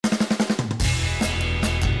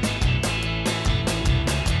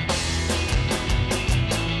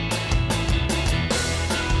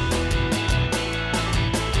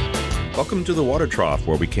Welcome to the Water Trough,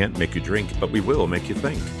 where we can't make you drink, but we will make you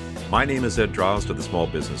think. My name is Ed Drozda, the Small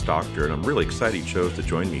Business Doctor, and I'm really excited you chose to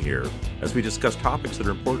join me here as we discuss topics that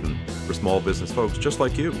are important for small business folks just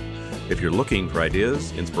like you. If you're looking for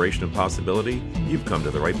ideas, inspiration, and possibility, you've come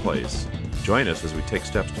to the right place. Join us as we take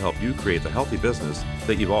steps to help you create the healthy business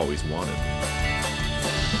that you've always wanted.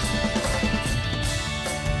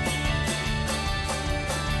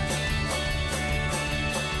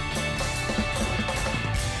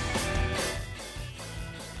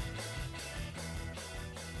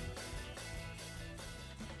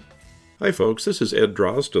 Hi folks, this is Ed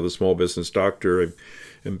Drozda, the Small Business Doctor.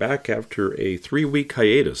 I'm back after a 3-week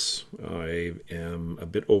hiatus. I am a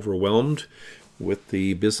bit overwhelmed with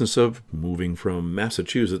the business of moving from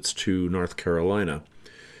Massachusetts to North Carolina.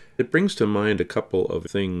 It brings to mind a couple of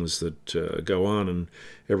things that go on in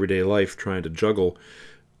everyday life, trying to juggle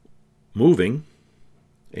moving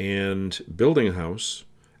and building a house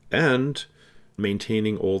and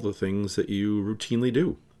maintaining all the things that you routinely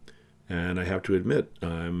do. And I have to admit,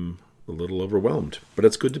 I'm a little overwhelmed, but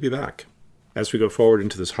it's good to be back. As we go forward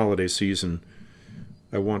into this holiday season,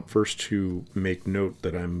 I want first to make note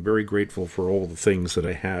that I'm very grateful for all the things that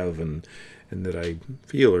I have and that I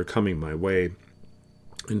feel are coming my way.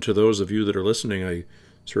 And to those of you that are listening, I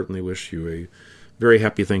certainly wish you a very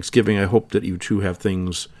happy Thanksgiving. I hope that you too have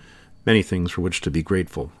many things for which to be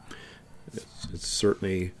grateful. It's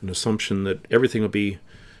certainly an assumption that everything will be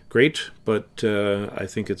great, but I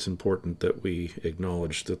think it's important that we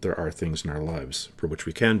acknowledge that there are things in our lives for which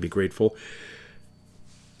we can be grateful.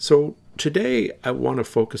 So today I want to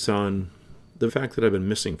focus on the fact that I've been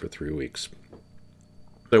missing for 3 weeks.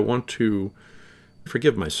 I want to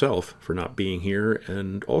forgive myself for not being here,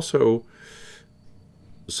 and also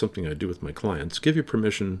something I do with my clients, give you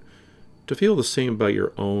permission to feel the same about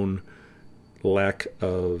your own lack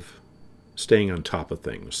of staying on top of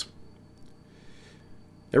things.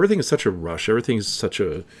 Everything is such a rush. Everything is such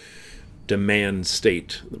a demand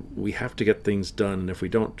state. We have to get things done. If we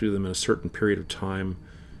don't do them in a certain period of time,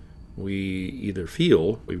 we either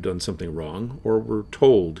feel we've done something wrong or we're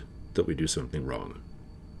told that we do something wrong.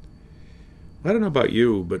 I don't know about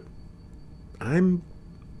you, but I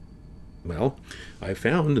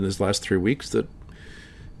found in these last 3 weeks that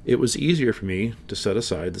it was easier for me to set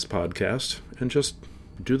aside this podcast and just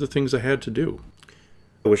do the things I had to do.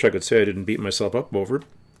 I wish I could say I didn't beat myself up over it,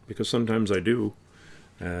 because sometimes I do,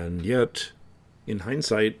 and yet, in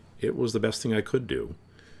hindsight, it was the best thing I could do.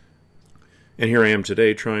 And here I am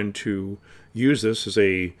today trying to use this as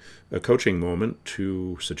a coaching moment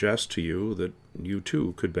to suggest to you that you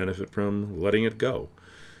too could benefit from letting it go.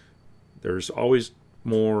 There's always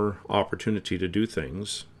more opportunity to do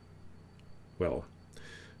things. Well,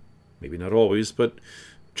 maybe not always, but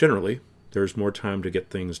generally, there's more time to get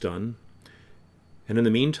things done. And in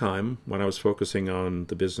the meantime, when I was focusing on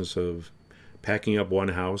the business of packing up one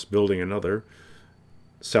house, building another,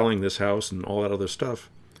 selling this house and all that other stuff,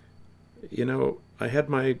 I had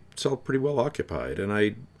myself pretty well occupied, and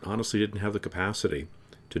I honestly didn't have the capacity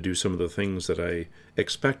to do some of the things that I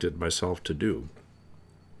expected myself to do.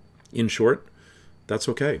 In short, that's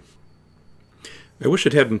okay. I wish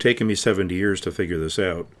it hadn't taken me 70 years to figure this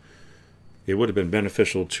out. It would have been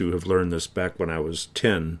beneficial to have learned this back when I was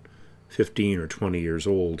 10, 15 or 20 years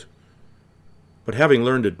old. But having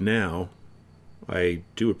learned it now, I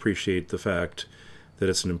do appreciate the fact that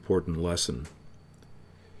it's an important lesson.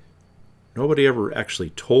 Nobody ever actually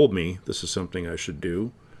told me this is something I should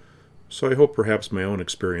do, so I hope perhaps my own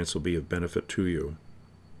experience will be of benefit to you.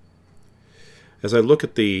 As I look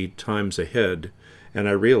at the times ahead, and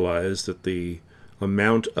I realize that the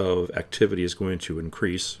amount of activity is going to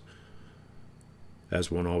increase,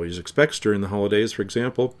 as one always expects during the holidays, for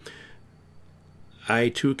example, I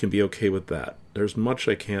too can be okay with that. There's much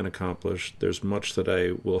I can accomplish. There's much that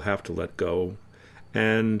I will have to let go.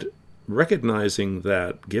 And recognizing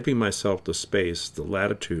that, giving myself the space, the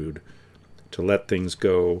latitude to let things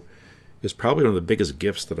go is probably one of the biggest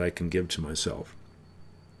gifts that I can give to myself.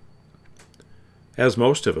 As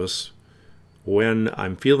most of us, when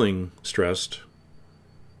I'm feeling stressed,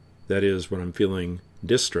 that is, when I'm feeling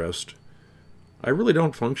distressed, I really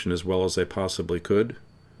don't function as well as I possibly could.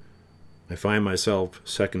 I find myself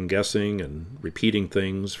second-guessing and repeating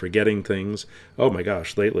things, forgetting things. Oh my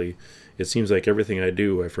gosh, lately it seems like everything I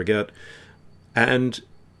do I forget. And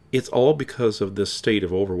it's all because of this state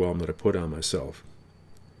of overwhelm that I put on myself.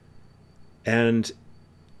 And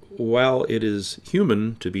while it is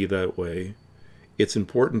human to be that way, it's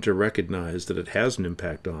important to recognize that it has an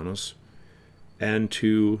impact on us and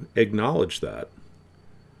to acknowledge that.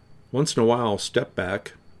 Once in a while, step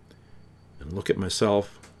back and look at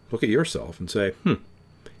myself, look at yourself and say,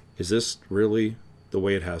 Is this really the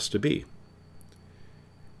way it has to be?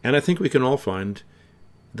 And I think we can all find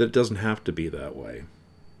that it doesn't have to be that way.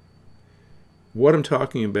 What I'm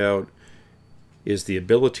talking about is the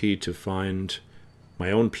ability to find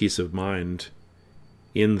my own peace of mind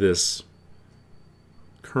in this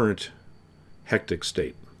current hectic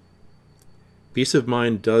state. Peace of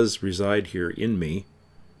mind does reside here in me,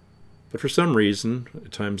 but for some reason,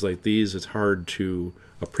 at times like these, it's hard to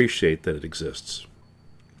appreciate that it exists.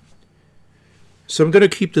 So I'm going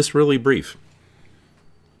to keep this really brief.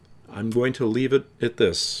 I'm going to leave it at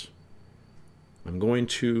this. I'm going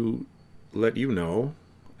to let you know,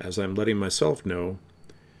 as I'm letting myself know,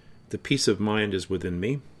 the peace of mind is within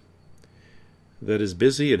me. That as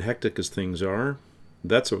busy and hectic as things are,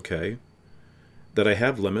 that's okay. That I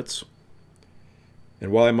have limits.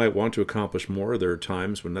 And while I might want to accomplish more, there are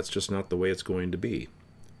times when that's just not the way it's going to be.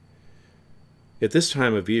 At this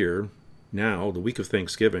time of year, now, the week of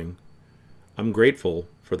Thanksgiving, I'm grateful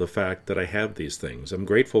for the fact that I have these things. I'm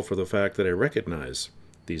grateful for the fact that I recognize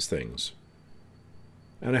these things.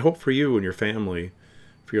 And I hope for you and your family,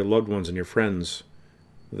 for your loved ones and your friends,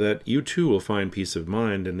 that you too will find peace of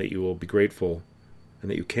mind and that you will be grateful and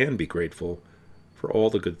that you can be grateful for all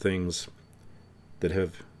the good things that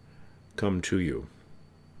have come to you.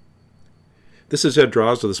 This is Ed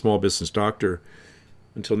Drozda, the Small Business Doctor.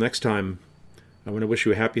 Until next time, I want to wish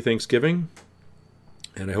you a happy Thanksgiving,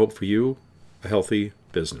 and I hope for you a healthy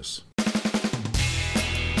business.